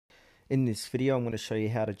In this video, I'm going to show you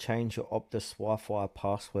how to change your Optus Wi-Fi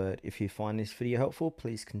password. If you find this video helpful,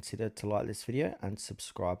 please consider to like this video and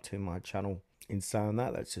subscribe to my channel. In saying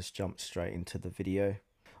that, let's just jump straight into the video.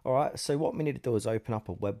 Alright, so what we need to do is open up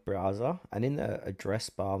a web browser, and in the address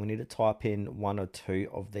bar, we need to type in one or two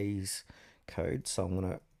of these codes. So I'm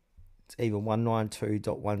going to, it's either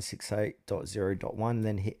 192.168.0.1,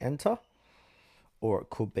 then hit enter, or it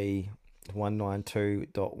could be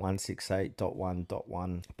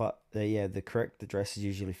 192.168.1.1, but the correct address is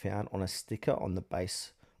usually found on a sticker on the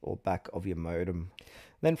base or back of your modem.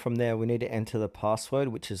 Then from there we need to enter the password,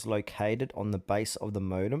 which is located on the base of the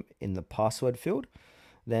modem in the password field.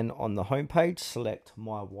 Then on the home page, select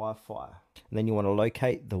my Wi-Fi. And then you want to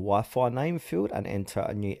locate the Wi-Fi name field and enter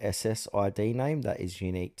a new SSID name that is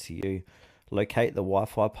unique to you. Locate the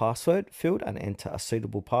Wi-Fi password field and enter a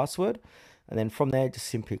suitable password. And then from there, just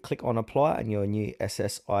simply click on apply and your new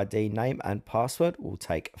SSID name and password will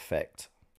take effect.